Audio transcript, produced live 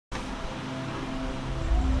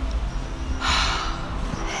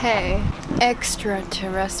Hey,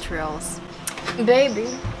 extraterrestrials. Baby,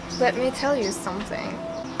 let me tell you something.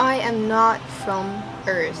 I am not from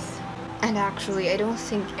Earth. And actually, I don't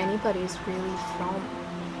think anybody's really from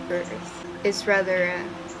Earth. It's rather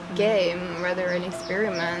a game, rather an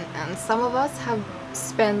experiment, and some of us have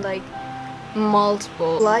spent like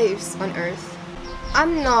multiple lives on Earth.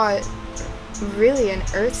 I'm not really an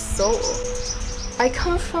Earth soul. I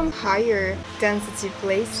come from higher density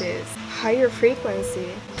places, higher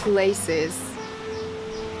frequency places,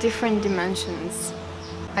 different dimensions.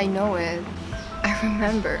 I know it. I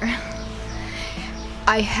remember.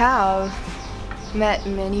 I have met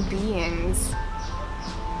many beings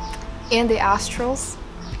in the astrals,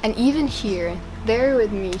 and even here, they're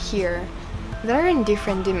with me here. They're in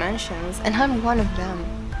different dimensions, and I'm one of them.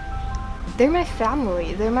 They're my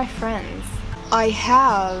family, they're my friends. I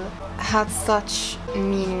have had such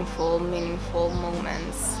meaningful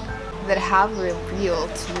moments that have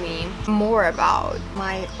revealed to me more about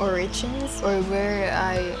my origins, or where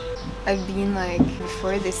I've been like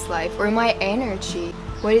before this life, or my energy,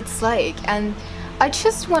 what it's like. And I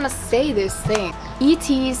just want to say this thing.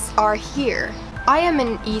 ETs are here. I am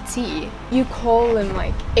an ET. You call them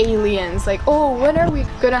like aliens, like, oh, when are we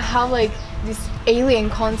gonna have like this alien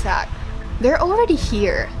contact? They're already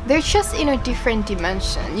here. They're just in a different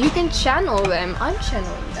dimension. You can channel them. I'm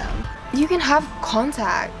channeling them. You can have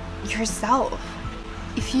contact yourself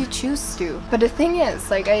if you choose to. But the thing is,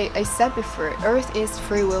 like I said before, Earth is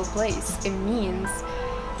free will place. It means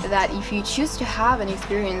that if you choose to have an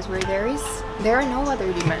experience where there are no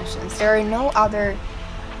other dimensions, there are no other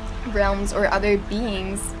realms or other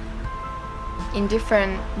beings in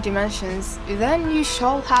different dimensions, then you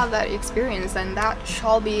shall have that experience, and that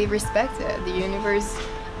shall be respected. The universe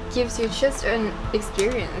gives you just an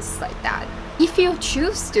experience like that. If you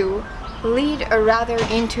choose to lead a rather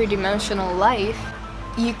interdimensional life,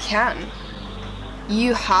 you can.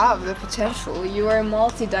 You have the potential. You are a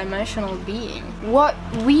multi-dimensional being. What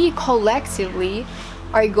we collectively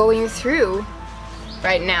are going through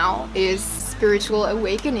right now is spiritual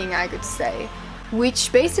awakening, I could say,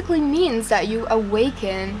 which basically means that you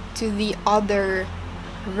awaken to the other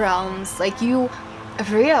realms. Like, you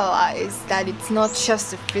realize that it's not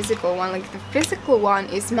just a physical one. Like, the physical one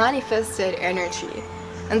is manifested energy,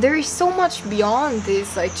 and there is so much beyond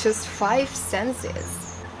this, like just 5 senses.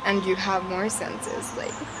 And you have more senses,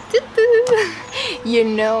 like you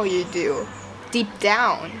know you do deep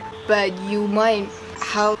down, but you might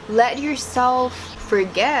have let yourself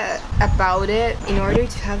forget about it in order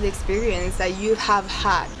to have the experience that you have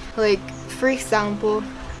had. Like, for example,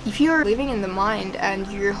 if you're living in the mind and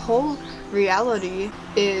your whole reality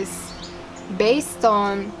is based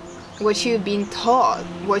on what you've been taught,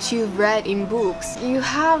 what you've read in books, you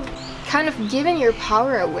have kind of given your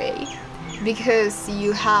power away, because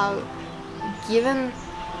you have given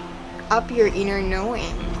up your inner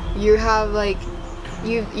knowing. You have like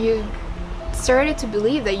you started to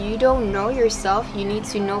believe that you don't know yourself, you need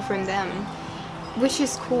to know from them, which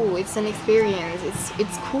is cool. It's an experience.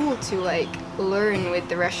 It's cool to like learn with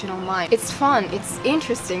the rational mind. It's fun, it's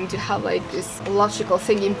interesting to have like this logical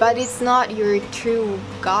thinking, but it's not your true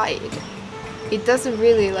guide. It doesn't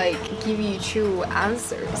really like give you true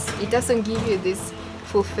answers. It doesn't give you this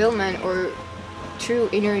fulfillment or true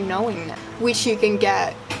inner knowing, which you can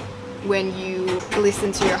get when you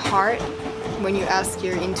listen to your heart, when you ask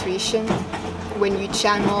your intuition, when you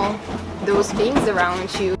channel those beings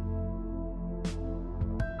around you.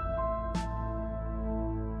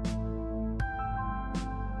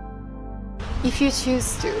 If you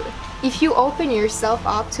choose to, if you open yourself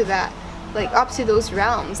up to that, like up to those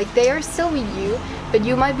realms, like they are still with you, but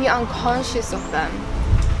you might be unconscious of them.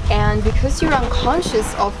 And because you're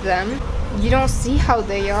unconscious of them, you don't see how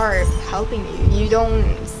they are helping you. You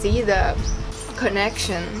don't see the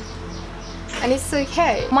connection. And it's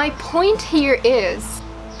okay. My point here is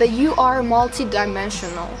that you are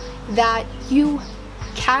multi-dimensional, that you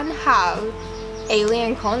can have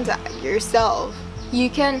alien contact yourself. You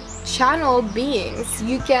can channel beings.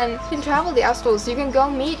 You can travel the astrals. You can go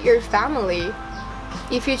meet your family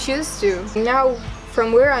if you choose to. Now,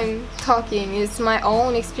 from where I'm talking is my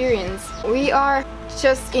own experience. We are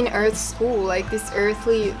just in Earth school, like this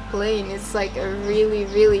earthly plane is like a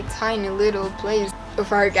really tiny little place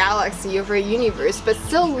of our galaxy, of our universe, but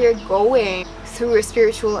still we're going through a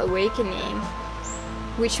spiritual awakening,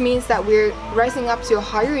 which means that we're rising up to a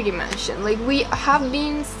higher dimension. Like, we have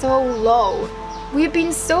been so low. We've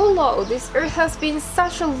been so low. This Earth has been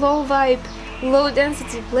such a low vibe, low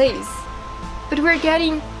density place, but we're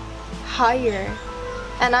getting higher.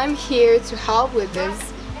 And I'm here to help with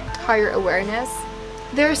this higher awareness,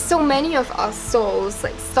 There are so many of us souls,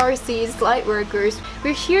 like starseeds, lightworkers.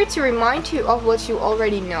 We're here to remind you of what you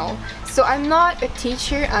already know. So I'm not a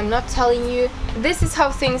teacher, I'm not telling you this is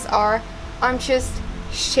how things are. I'm just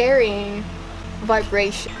sharing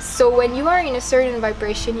vibration. So when you are in a certain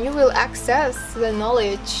vibration, you will access the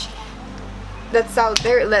knowledge that's out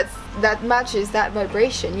there that matches that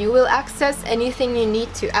vibration. You will access anything you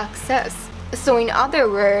need to access. So in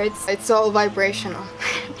other words, it's all vibrational.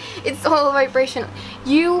 It's all vibrational.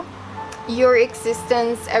 Your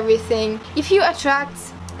existence, everything. If you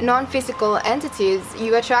attract non-physical entities,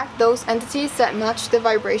 you attract those entities that match the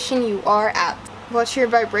vibration you are at. Watch your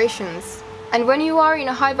vibrations. And when you are in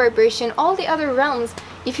a high vibration, all the other realms,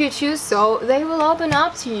 if you choose so, they will open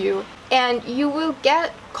up to you. And you will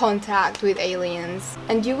get contact with aliens.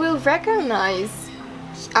 And you will recognize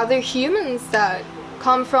other humans that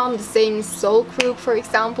come from the same soul group, for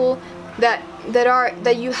example, that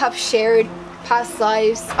you have shared past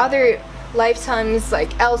lives, other lifetimes,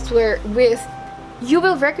 like elsewhere with. You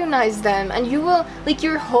will recognize them, and you will, like,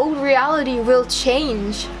 your whole reality will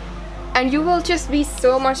change, and you will just be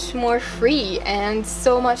so much more free and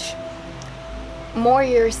so much more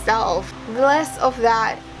yourself. Less of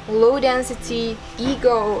that low density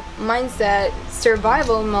ego mindset,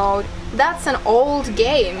 survival mode. That's an old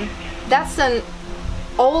game. That's an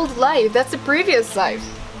old life. That's a previous life.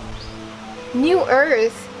 New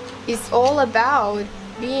Earth is all about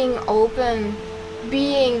being open,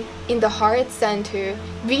 being in the heart center,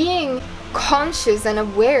 being conscious and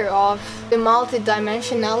aware of the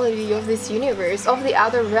multidimensionality of this universe, of the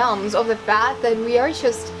other realms, of the fact that we are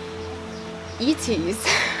just ETs,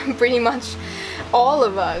 pretty much all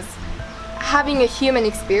of us, having a human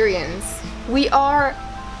experience. We are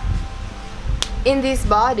in these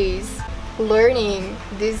bodies, learning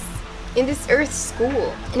this in this Earth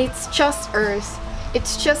school, and it's just Earth.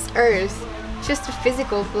 It's just Earth, just a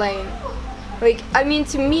physical plane. Like, I mean,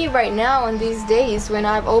 to me right now in these days, when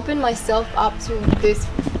I've opened myself up to this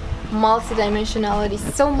multidimensionality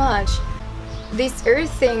so much, this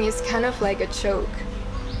Earth thing is kind of like a joke.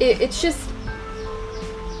 It's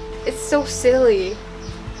so silly.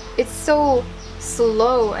 It's so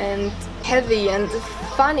slow and heavy and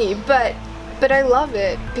funny, but I love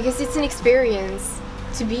it because it's an experience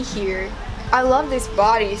to be here. I love this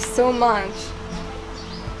body so much.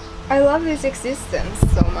 I love this existence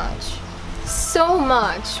so much. So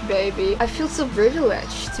much, baby. I feel so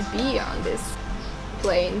privileged to be on this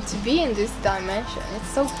plane, to be in this dimension. It's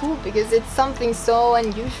so cool because it's something so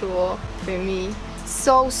unusual for me.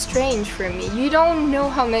 So strange for me. You don't know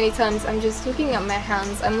how many times I'm just looking at my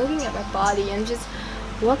hands, I'm looking at my body, and just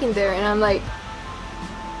walking there, and I'm like,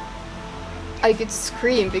 I could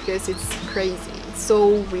scream because it's crazy. It's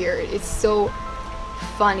so weird. It's so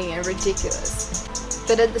funny and ridiculous.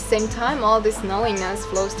 But at the same time, all this knowingness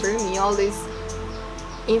flows through me. All this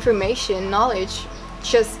information, knowledge,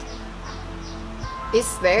 just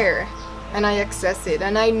is there, and I access it,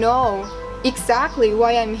 and I know exactly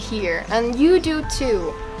why I'm here, and you do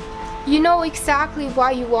too. You know exactly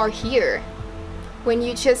why you are here when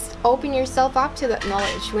you just open yourself up to that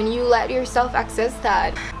knowledge, when you let yourself access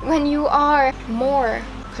that, when you are more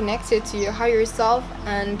connected to your higher self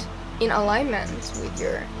and in alignment with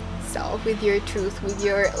yourself, with your truth, with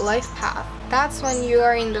your life path. That's when you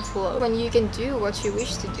are in the flow, when you can do what you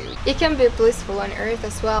wish to do. It can be blissful on Earth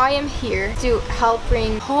as well. I am here to help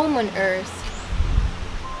bring home on Earth.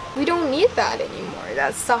 We don't need that anymore.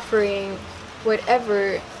 That suffering,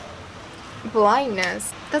 whatever,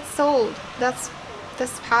 blindness, that's old. That's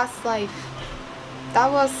past life.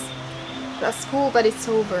 That's cool, but it's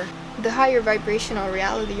over. The higher vibrational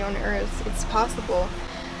reality on Earth, it's possible.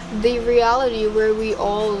 The reality where we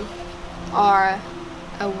all are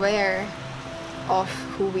aware of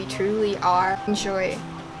who we truly are. Enjoy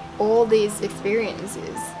all these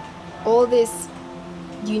experiences, all this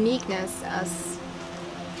uniqueness as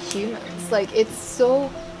humans. Like, it's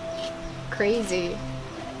so crazy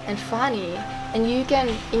and funny, and you can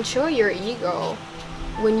enjoy your ego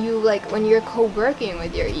when you're co-working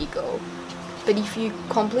with your ego. But if you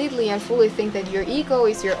completely and fully think that your ego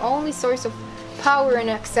is your only source of power and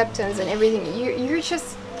acceptance and everything,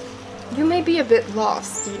 you may be a bit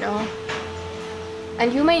lost, you know?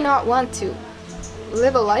 And you may not want to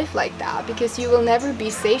live a life like that, because you will never be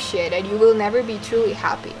satiated, you will never be truly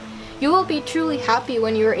happy. You will be truly happy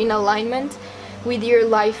when you're in alignment with your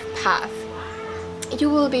life path. You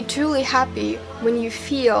will be truly happy when you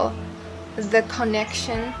feel the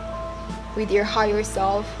connection with your higher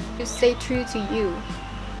self. To stay true to you.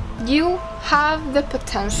 You have the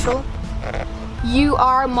potential. You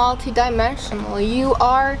are multidimensional. You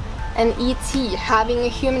are an ET having a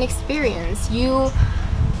human experience. You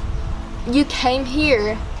You came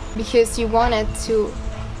here because you wanted to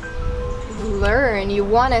learn, you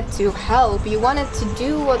wanted to help, you wanted to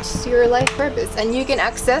do what's your life purpose, and you can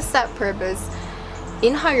access that purpose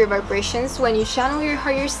in higher vibrations. When you channel your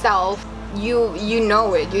higher self, you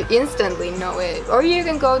know it, you instantly know it. Or you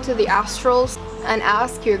can go to the astrals and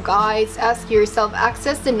ask your guides, ask yourself,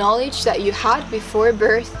 access the knowledge that you had before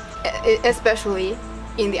birth. Especially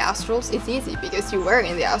in the astrals, it's easy because you were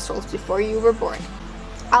in the astrals before you were born.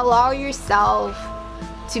 Allow yourself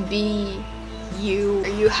to be you.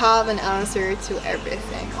 You have an answer to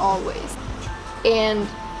everything, always. And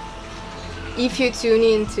if you tune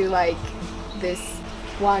into like this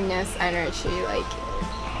oneness energy, like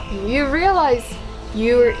you realize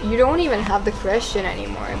you don't even have the question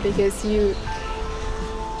anymore, because you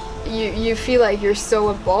feel like you're so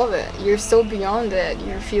above it, you're so beyond it,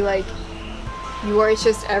 you feel like you are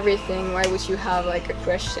just everything. Why would you have like a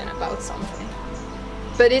question about something?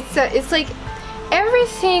 But it's like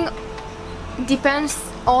everything depends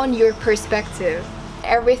on your perspective.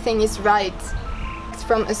 Everything is right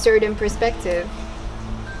from a certain perspective.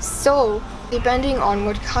 So depending on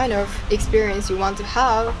what kind of experience you want to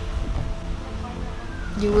have,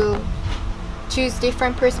 you will choose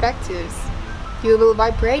different perspectives. You will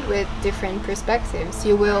vibrate with different perspectives.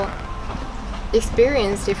 You will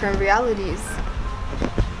experience different realities.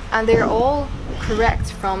 And they're all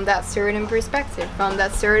correct from that certain perspective, from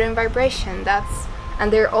that certain vibration.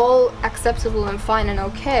 And they're all acceptable and fine and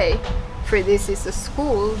okay. For this is a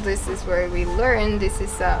school, this is where we learn, this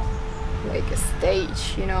is like a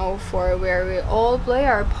stage, you know, for where we all play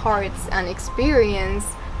our parts and experience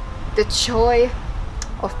the joy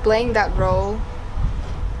of playing that role,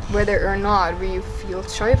 whether or not we feel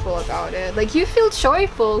joyful about it. Like, you feel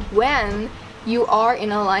joyful when you are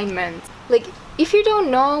in alignment. Like, if you don't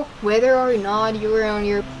know whether or not you're on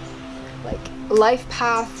your like life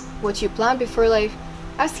path, what you planned before life,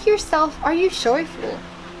 ask yourself, are you joyful?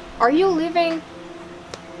 Are you living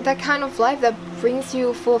that kind of life that brings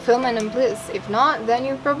you fulfillment and bliss? If not, then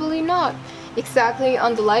you're probably not exactly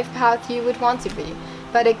on the life path you would want to be.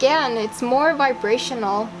 But again, it's more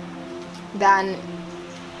vibrational than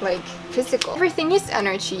like physical. Everything is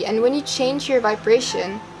energy, and when you change your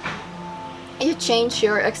vibration, you change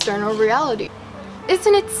your external reality.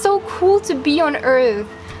 Isn't it so cool to be on Earth?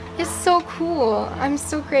 It's so cool. I'm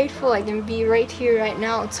so grateful I can be right here, right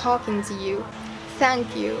now, talking to you.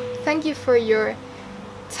 Thank you. Thank you for your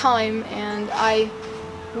time, and I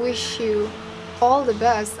wish you all the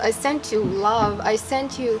best. I sent you love. I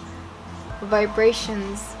sent you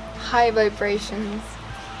vibrations, high vibrations.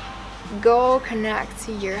 Go connect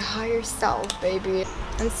to your higher self, baby.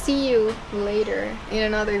 And see you later in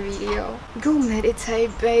another video. Go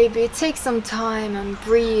meditate, baby. Take some time and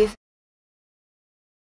breathe.